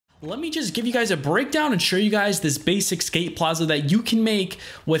Let me just give you guys a breakdown and show you guys this basic skate plaza that you can make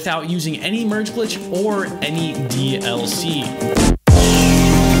without using any merge glitch or any DLC.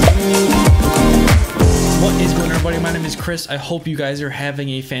 What is going on, everybody? My name is Chris. I hope you guys are having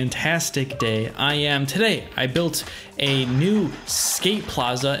a fantastic day. I am. Today, I built a new skate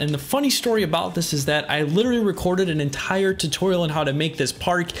plaza, and the funny story about this is that I literally recorded an entire tutorial on how to make this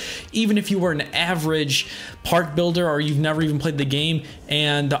park, even if you were an average park builder or you've never even played the game,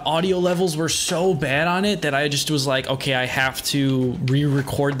 and the audio levels were so bad on it that I just was like, okay, I have to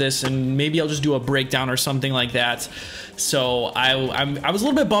re-record this, and maybe I'll just do a breakdown or something like that. So I was a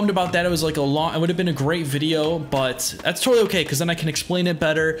little bit bummed about that. It was like it would have been a great video, but that's totally okay because then I can explain it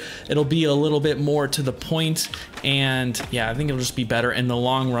better. It'll be a little bit more to the point, and yeah, I think it'll just be better in the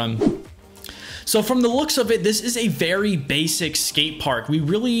long run. So from the looks of it, this is a very basic skate park. We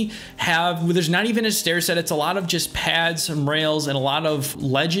really have, there's not even a stair set. It's a lot of just pads, some rails, and a lot of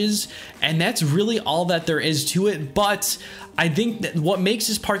ledges. And that's really all that there is to it. But I think that what makes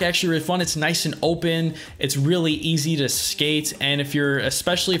this park actually really fun, it's nice and open. It's really easy to skate. And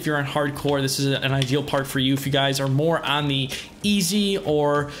especially if you're on hardcore, this is an ideal park for you. If you guys are more on the easy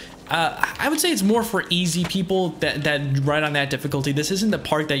or I would say it's more for easy people that ride on that difficulty. This isn't the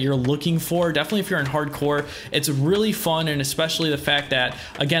park that you're looking for. Definitely if you're in hardcore, it's really fun, and especially the fact that,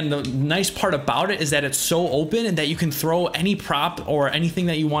 again, the nice part about it is that it's so open and that you can throw any prop or anything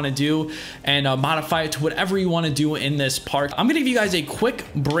that you want to do and modify it to whatever you want to do in this park. I'm going to give you guys a quick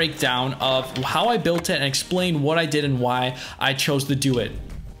breakdown of how I built it and explain what I did and why I chose to do it.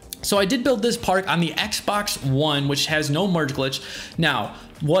 So I did build this park on the Xbox One, which has no merge glitch. Now,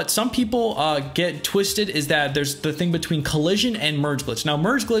 what some people get twisted is that there's the thing between collision and merge glitch. Now,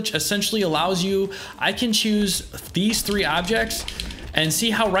 merge glitch essentially allows you, I can choose these three objects and see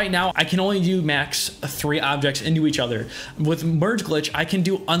how right now I can only do max 3 objects into each other. With merge glitch, I can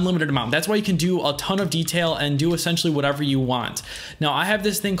do unlimited amount. That's why you can do a ton of detail and do essentially whatever you want. Now, I have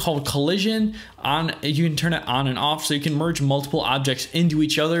this thing called collision on. You can turn it on and off, so you can merge multiple objects into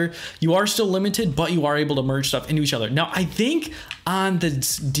each other. You are still limited, but you are able to merge stuff into each other. Now, I think on the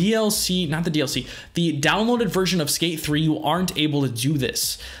DLC, not the DLC, the downloaded version of Skate 3, you aren't able to do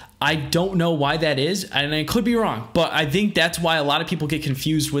this. I don't know why that is, and I could be wrong, but I think that's why a lot of people get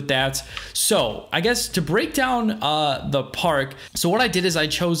confused with that. So I guess to break down the park, so what I did is I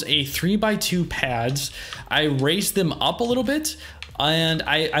chose a 3x2 pads. I raised them up a little bit, and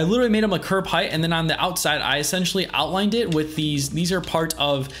I literally made them a curb height, and then on the outside, I essentially outlined it with these are part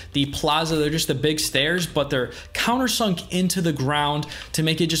of the plaza. They're just the big stairs, but they're countersunk into the ground to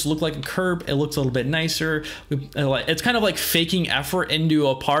make it just look like a curb. It looks a little bit nicer. It's kind of like faking effort into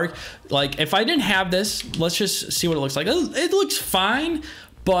a park. Like if I didn't have this, let's just see what it looks like. It looks fine,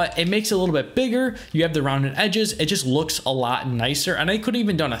 but it makes it a little bit bigger. You have the rounded edges. It just looks a lot nicer. And I could have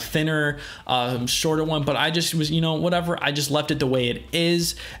even done a thinner, shorter one, but I just was, whatever. I just left it the way it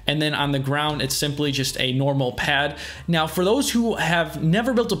is. And then on the ground, it's simply just a normal pad. Now, for those who have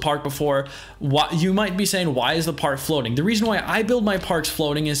never built a park before, you might be saying, why is the park floating? The reason why I build my parks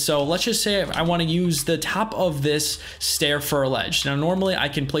floating is so let's just say I want to use the top of this stair for a ledge. Now, normally I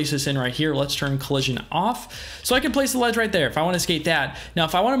can place this in right here. Let's turn collision off. So I can place the ledge right there if I want to skate that. Now,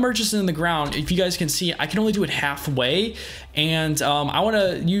 if I want to merge this in the ground, if you guys can see, I can only do it halfway, and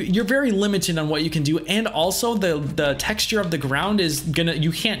you're very limited on what you can do, and also the texture of the ground is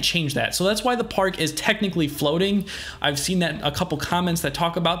you can't change that. So that's why the park is technically floating. I've seen that a couple comments that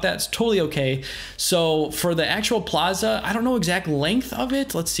talk about that. It's totally okay. So for the actual plaza, I don't know exact length of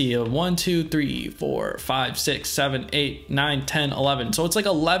it. Let's see, 1, 2, 3, 4, 5, 6, 7, 8, 9, 10, 11. So it's like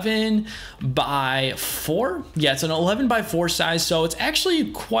 11 by 4. Yeah, it's an 11 by 4 size. So it's actually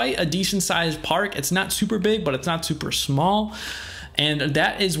quite a decent sized park. It's not super big, but it's not super small. And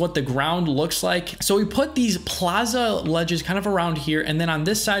that is what the ground looks like. So we put these plaza ledges kind of around here, and then on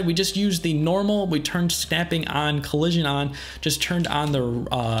this side we just used the normal, we turned snapping on, collision on, just turned on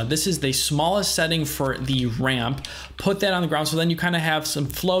the this is the smallest setting for the ramp, put that on the ground, so then you kind of have some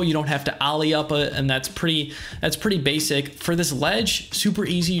flow. You don't have to ollie up it, and that's pretty basic. For this ledge, super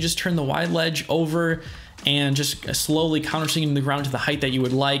easy. You just turn the wide ledge over and just slowly countersinking the ground to the height that you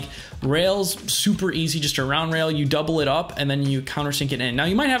would like. Rails, super easy, just a round rail. You double it up and then you countersink it in. Now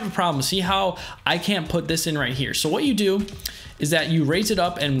you might have a problem. See how I can't put this in right here. So what you do is that you raise it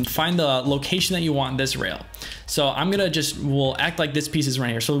up and find the location that you want this rail. So I'm gonna we'll act like this piece is right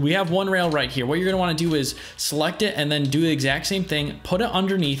here. So we have one rail right here. What you're gonna wanna do is select it and then do the exact same thing, put it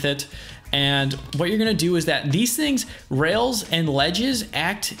underneath it, And what you're gonna do is that these things, rails and ledges,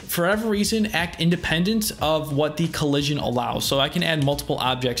 for whatever reason, act independent of what the collision allows. So I can add multiple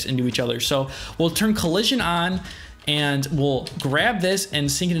objects into each other. So we'll turn collision on, and we'll grab this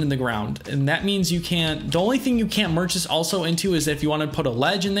and sink it into the ground. And that means you can't, the only thing you can't merge this also into is if you want to put a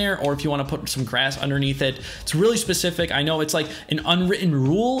ledge in there, or if you want to put some grass underneath it. It's really specific. I know it's like an unwritten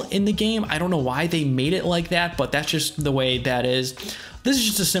rule in the game. I don't know why they made it like that, but that's just the way that is. This is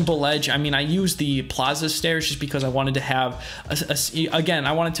just a simple ledge. I mean, I used the Plaza stairs just because I wanted to have, again,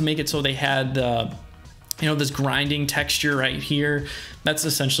 I wanted to make it so they had the, you know, this grinding texture right here. That's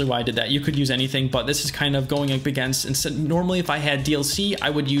essentially why I did that. You could use anything, but this is kind of going up against, instead, normally if I had DLC, I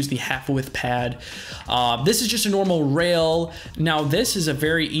would use the half width pad. This is just a normal rail. Now this is a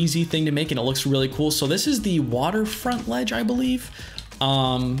very easy thing to make and it looks really cool. So this is the waterfront ledge, I believe.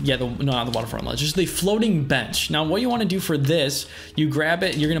 Yeah, no, not the waterfront ledge, just the floating bench. Now what you want to do for this, you grab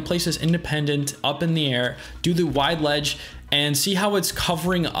it, you're going to place this independent up in the air, do the wide ledge, and see how it's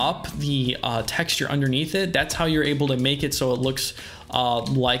covering up the texture underneath it. That's how you're able to make it so it looks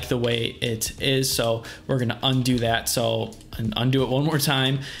like the way it is. So we're gonna undo that. So and undo it one more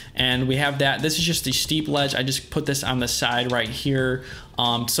time, and we have that. This is just a steep ledge. I just put this on the side right here,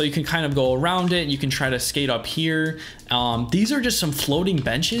 so you can kind of go around it. You can try to skate up here. These are just some floating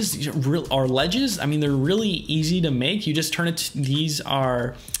benches. These are ledges. I mean, they're really easy to make. You just turn it to, these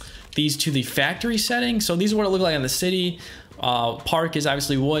to the factory setting. So these are what it look like in the city. Park is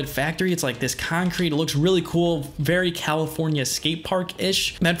obviously wood. Factory, it's like this concrete. It looks really cool, very California skate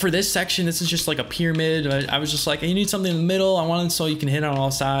park-ish. Then for this section, this is just like a pyramid. I was just like, you need something in the middle. I wanted so you can hit on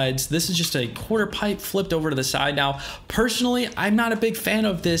all sides. This is just a quarter pipe flipped over to the side. Now, personally, I'm not a big fan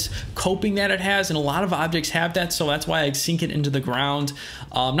of this coping that it has, and a lot of objects have that, so that's why I sink it into the ground.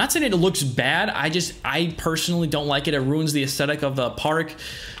 Not saying it looks bad. I personally don't like it. It ruins the aesthetic of the park.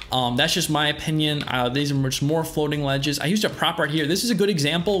 That's just my opinion. These are much more floating ledges. I used a prop right here. This is a good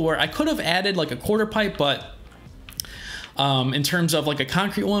example where I could have added like a quarter pipe, but in terms of like a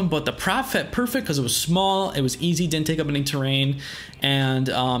concrete one, but the prop fit perfect because it was small, it was easy, didn't take up any terrain. And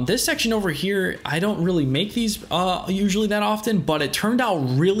this section over here, I don't really make these usually that often, but it turned out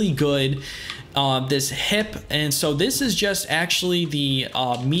really good. This hip, and so this is just actually the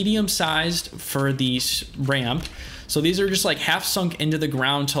medium sized for the ramp. So these are just like half sunk into the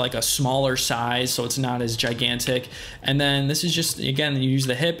ground to like a smaller size, so it's not as gigantic. And then this is just, again, you use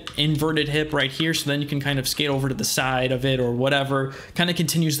the hip, inverted hip right here, so then you can kind of skate over to the side of it or whatever, kind of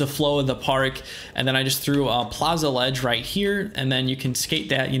continues the flow of the park. And then I just threw a Plaza ledge right here, and then you can skate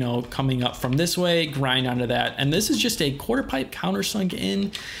that, you know, coming up from this way, grind onto that. And this is just a quarter pipe countersunk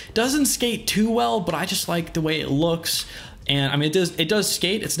in. Doesn't skate too well, but I just like the way it looks. And I mean, it does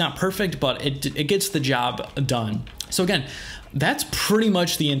skate. It's not perfect, but it gets the job done. So again, that's pretty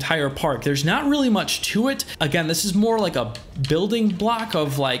much the entire park. There's not really much to it. Again, this is more like a building block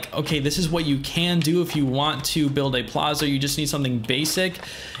of like, okay, this is what you can do if you want to build a plaza. You just need something basic.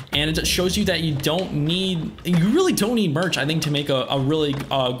 And it shows you that you really don't need merch, I think, to make a really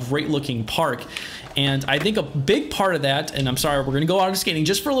great looking park. And I think a big part of that, and I'm sorry, we're gonna go out of skating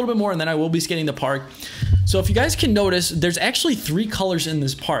just for a little bit more, and then I will be skating the park. So if you guys can notice, there's actually 3 colors in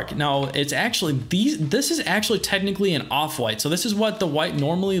this park. Now it's actually, this is actually technically an off-white. So this is what the white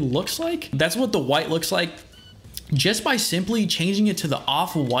normally looks like. That's what the white looks like. Just by simply changing it to the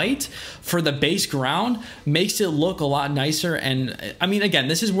off-white for the base ground makes it look a lot nicer. And I mean, again,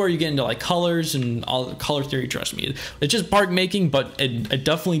 this is where you get into like colors and all color theory, trust me. It's just park making, but it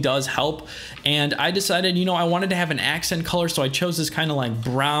definitely does help. And I decided, you know, I wanted to have an accent color, so I chose this kind of like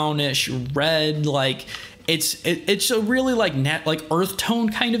brownish red, like it's a really like earth tone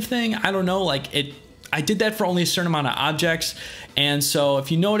kind of thing. I don't know, like I did that for only a certain amount of objects. And so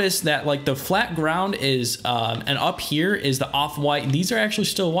if you notice that like the flat ground is, and up here is the off-white, these are actually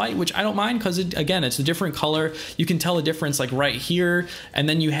still white, which I don't mind because again, it's a different color. You can tell the difference like right here. And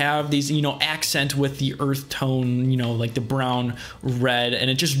then you have these, you know, accent with the earth tone, you know, like the brown red, and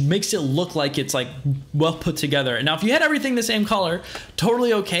it just makes it look like it's like well put together. And now if you had everything the same color,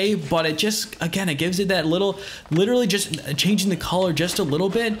 totally okay. But it just, again, it gives it that little, literally just changing the color just a little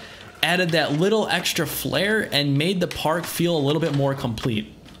bit, added that little extra flair and made the park feel a little bit more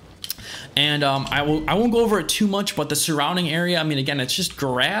complete. And I won't go over it too much, but the surrounding area, I mean, again, it's just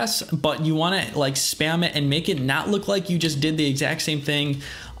grass, but you want to like spam it and make it not look like you just did the exact same thing.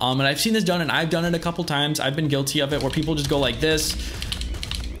 And I've seen this done, and I've done it a couple times. I've been guilty of it, where people just go like this,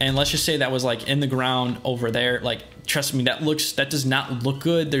 and let's just say that was like in the ground over there. Like, trust me, that does not look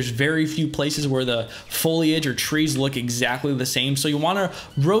good. There's very few places where the foliage or trees look exactly the same. So you want to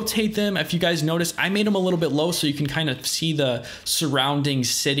rotate them. If you guys notice, I made them a little bit low so you can kind of see the surrounding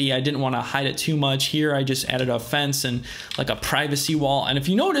city. I didn't want to hide it too much. Here, I just added a fence and like a privacy wall. And if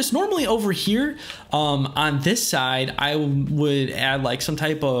you notice, normally over here on this side, I would add like some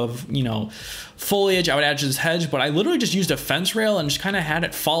type of, you know, foliage, I would add to this hedge, but I literally just used a fence rail and just kind of had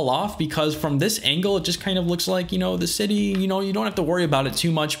it fall off, because from this angle, it just kind of looks like, you know, the city, you know, you don't have to worry about it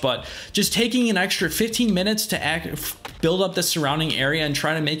too much, but just taking an extra 15 minutes to build up the surrounding area and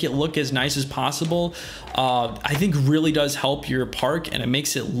try to make it look as nice as possible, I think really does help your park, and it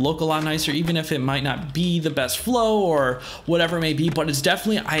makes it look a lot nicer, even if it might not be the best flow or whatever it may be. But it's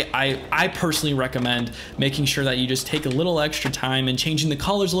definitely, I personally recommend making sure that you just take a little extra time and changing the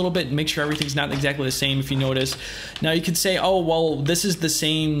colors a little bit and make sure everything's not exactly the same. If you notice, now you could say, oh well, this is the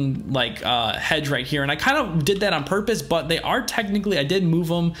same like hedge right here, and I kind of did that on purpose, but they are technically, I did move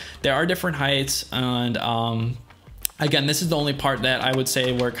them, there are different heights, and again, this is the only part that I would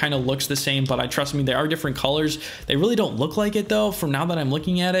say where it kind of looks the same, but trust me, there are different colors. They really don't look like it though, from now that I'm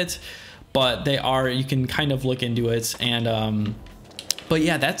looking at it, but they are, you can kind of look into it. And but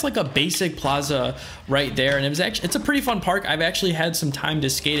yeah, that's like a basic plaza right there. And it's a pretty fun park. I've actually had some time to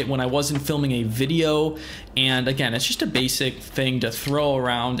skate it when I wasn't filming a video. And again, it's just a basic thing to throw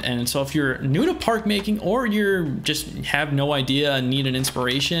around. And so if you're new to park making, or you're just have no idea and need an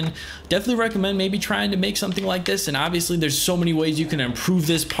inspiration, definitely recommend maybe trying to make something like this. And obviously there's so many ways you can improve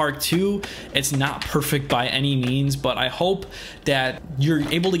this park too. It's not perfect by any means, but I hope that you're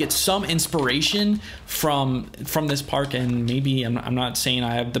able to get some inspiration from this park. And maybe I'm not saying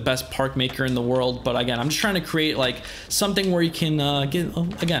I have the best park maker in the world, but again, I'm just trying to create like something where you can get,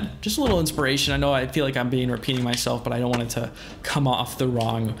 again, just a little inspiration. I know I feel like I'm repeating myself, but I don't want it to come off the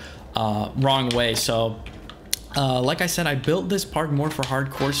wrong way. So like I said, I built this park more for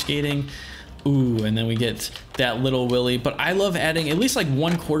hardcore skating. Ooh, and then we get that little Willy, but I love adding at least like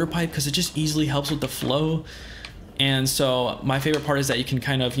 1/4 pipe because it just easily helps with the flow. And so my favorite part is that you can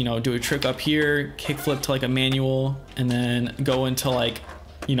kind of, you know, do a trick up here, kickflip to like a manual, and then go into like,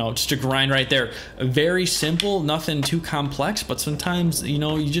 you know, just a grind right there. Very simple, nothing too complex, but sometimes, you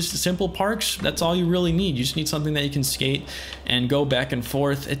know, you just simple parks, that's all you really need. You just need something that you can skate and go back and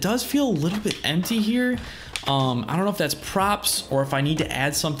forth. It does feel a little bit empty here. I don't know if that's props or if I need to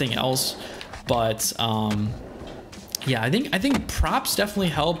add something else, but yeah, I think props definitely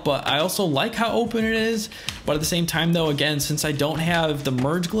help, but I also like how open it is. But at the same time though, again, since I don't have the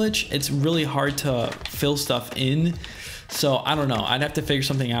merge glitch, it's really hard to fill stuff in. So I don't know, I'd have to figure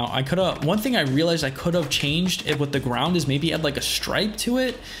something out. One thing I realized I could have changed it with the ground is maybe add like a stripe to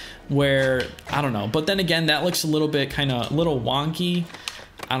it, where, I don't know. But then again, that looks a little bit a little wonky.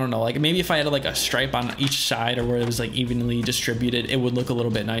 I don't know, like maybe if I had like a stripe on each side, or where it was like evenly distributed, it would look a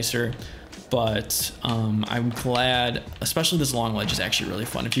little bit nicer. But I'm glad, especially this long ledge is actually really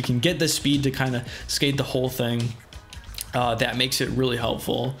fun. If you can get the speed to kind of skate the whole thing, that makes it really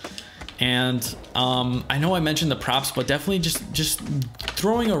helpful. And I know I mentioned the props, but definitely just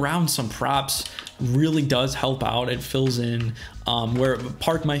throwing around some props really does help out. It fills in where a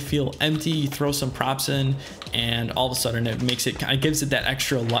park might feel empty. You throw some props in, and all of a sudden it gives it that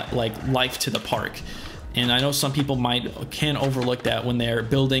extra life to the park. And I know some people can overlook that when they're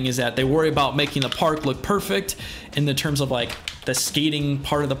building, is that they worry about making the park look perfect in the terms of like the skating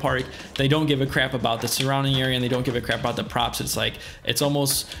part of the park. They don't give a crap about the surrounding area, and they don't give a crap about the props. It's like, it's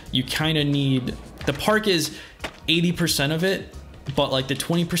almost, you kind of need, the park is 80% of it, but like the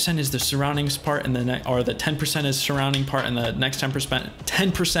 20% is the surroundings part, and or the 10% is surrounding part, and the next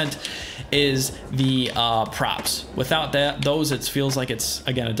 10% is the props. Without those, it feels like it's,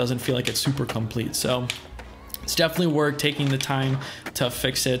 again, it doesn't feel like it's super complete. So it's definitely worth taking the time to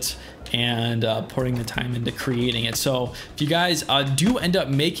fix it and putting the time into creating it. So if you guys do end up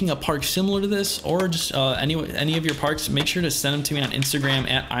making a park similar to this, or just any of your parks, make sure to send them to me on Instagram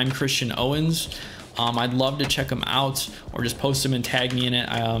at @I'mChristianOwens. I'd love to check them out, or just post them and tag me in it.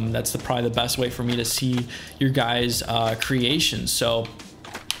 That's probably the best way for me to see your guys' creations. So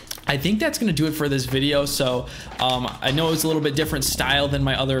I think that's going to do it for this video. So I know it's a little bit different style than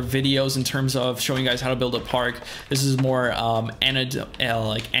my other videos in terms of showing you guys how to build a park. This is more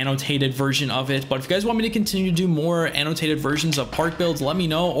like annotated version of it. But if you guys want me to continue to do more annotated versions of park builds, let me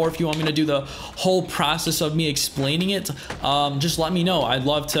know. Or if you want me to do the whole process of me explaining it, just let me know. I'd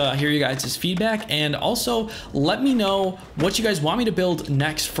love to hear you guys' feedback. And also let me know what you guys want me to build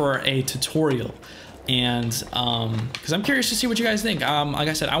next for a tutorial. And because I'm curious to see what you guys think. Like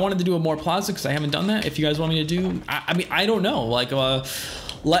I said, I wanted to do a more plaza because I haven't done that. If you guys want me to do, I mean, I don't know, like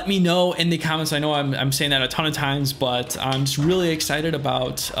let me know in the comments. I know I'm saying that a ton of times, but I'm just really excited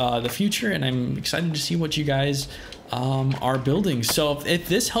about the future, and I'm excited to see what you guys are building. So if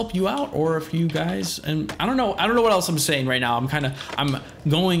this helped you out, or if you guys, and I don't know what else I'm saying right now. I'm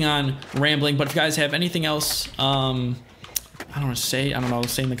going on rambling, but if you guys have anything else I don't know,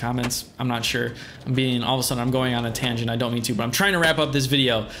 say in the comments. I'm not sure. All of a sudden I'm going on a tangent. I don't mean to, but I'm trying to wrap up this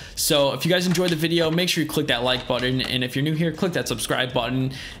video. So if you guys enjoyed the video, make sure you click that like button. And if you're new here, click that subscribe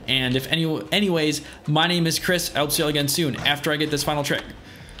button. And anyways, my name is Chris. I'll see you all again soon after I get this final trick.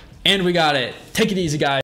 And we got it. Take it easy, guys.